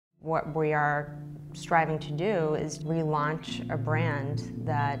What we are striving to do is relaunch a brand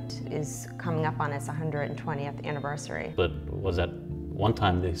that is coming up on its 120th anniversary. But was at one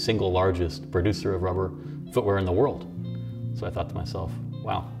time the single largest producer of rubber footwear in the world. So I thought to myself,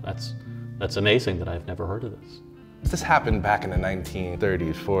 wow, that's amazing that I've never heard of this. This happened back in the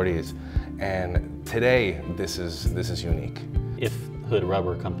 1930s, 40s, and today this is unique. If Hood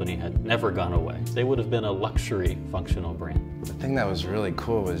Rubber Company had never gone away, they would have been a luxury functional brand. The thing that was really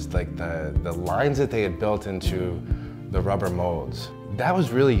cool was like the lines that they had built into the rubber molds. That was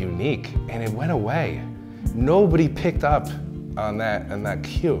really unique, and it went away. Nobody picked up on that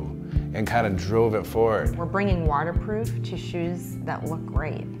cue and kind of drove it forward. We're bringing waterproof to shoes that look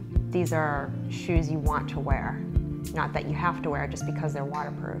great. These are shoes you want to wear, not that you have to wear just because they're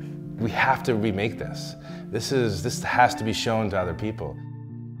waterproof. We have to remake this. This has to be shown to other people.